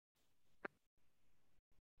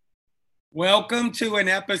Welcome to an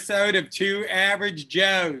episode of Two Average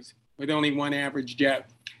Joes with only one average Joe.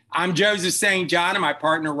 I'm Joseph St. John and my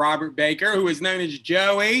partner Robert Baker, who is known as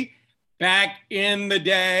Joey back in the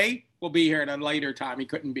day. Will be here at a later time. He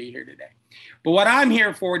couldn't be here today. But what I'm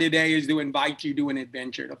here for today is to invite you to an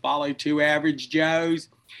adventure, to follow Two Average Joes.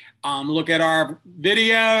 Look at our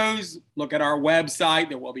videos, look at our website.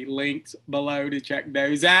 There will be links below to check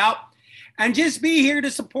those out. And just be here to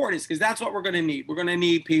support us, because that's what we're going to need. We're going to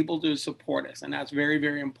need people to support us, and that's very,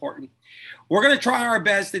 very important. We're going to try our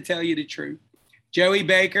best to tell you the truth. Joey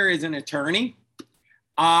Baker is an attorney.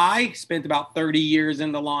 I spent about 30 years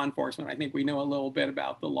in the law enforcement. I think we know a little bit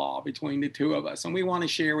about the law between the two of us, and we want to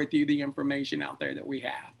share with you the information out there that we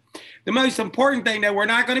have. The most important thing, that we're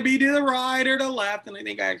not going to be to the right or the left, and I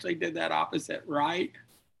think I actually did that opposite, right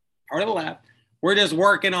or the left. We're just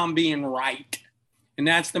working on being right. And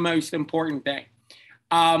that's the most important thing.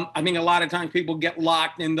 I think a lot of times people get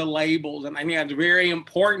locked into labels, and I think that's very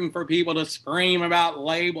important for people to scream about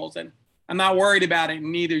labels. And I'm not worried about it,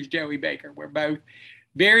 and neither is Joey Baker. We're both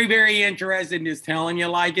very, very interested in just telling you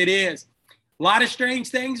like it is. A lot of strange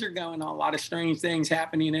things are going on, a lot of strange things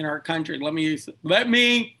happening in our country. Let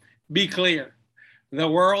me be clear. The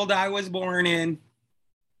world I was born in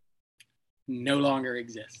no longer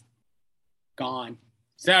exists. Gone.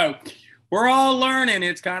 So we're all learning.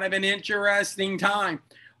 It's kind of an interesting time.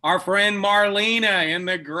 Our friend Marlena in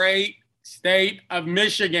the great state of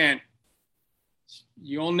Michigan.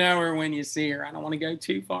 You'll know her when you see her. I don't want to go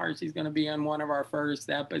too far. She's going to be on one of our first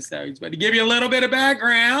episodes. But to give you a little bit of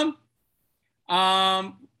background,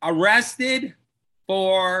 arrested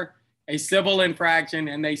for a civil infraction,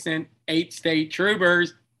 and they sent 8 state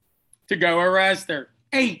troopers to go arrest her.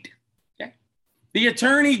 8. Okay. The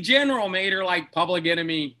attorney general made her like public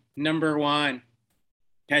enemy number 1.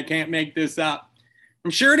 I can't make this up.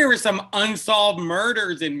 I'm sure there were some unsolved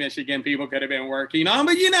murders in Michigan people could have been working on,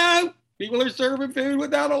 but people are serving food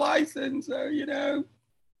without a license, so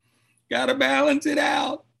got to balance it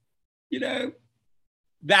out.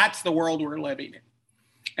 That's the world we're living in.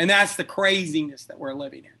 And that's the craziness that we're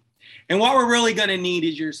living in. And what we're really going to need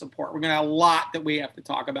is your support. We're going to have a lot that we have to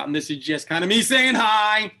talk about. And this is just kind of me saying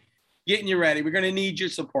hi, getting you ready. We're going to need your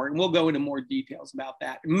support, and we'll go into more details about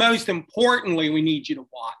that. Most importantly, we need you to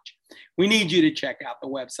watch. We need you to check out the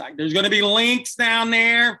website. There's going to be links down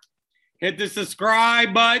there. Hit the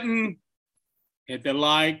subscribe button. Hit the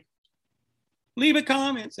like. Leave a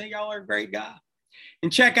comment. Say y'all are a great guy.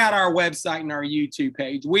 And check out our website and our YouTube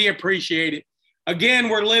page. We appreciate it. Again,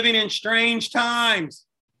 we're living in strange times.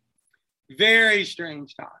 Very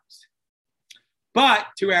strange times. But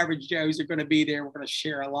Two Average Joes are going to be there. We're going to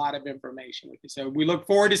share a lot of information with you. So we look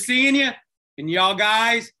forward to seeing you. And y'all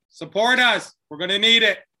guys, support us. We're going to need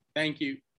it. Thank you.